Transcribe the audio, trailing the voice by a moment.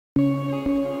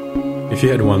If you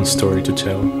had one story to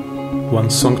tell, one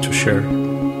song to share,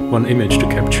 one image to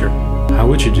capture, how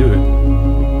would you do it?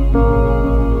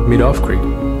 Meet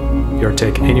offGrid, your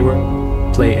take anywhere,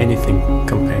 play anything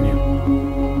companion.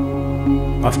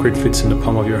 offGrid fits in the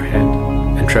palm of your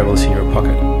hand and travels in your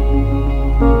pocket.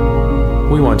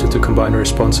 We wanted to combine the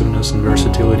responsiveness and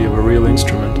versatility of a real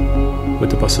instrument with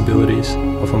the possibilities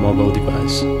of a mobile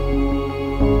device.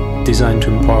 Designed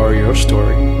to empower your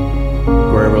story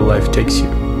wherever life takes you.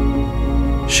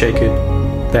 Shake it,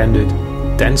 bend it,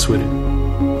 dance with it.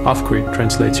 offGrid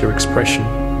translates your expression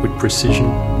with precision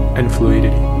and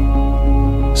fluidity,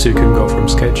 so you can go from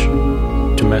sketch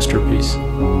to masterpiece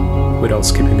without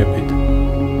skipping a beat.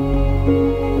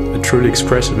 A truly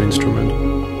expressive instrument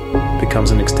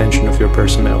becomes an extension of your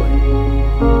personality.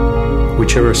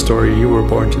 Whichever story you were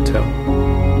born to tell,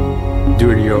 do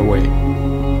it your way,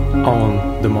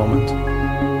 on the moment.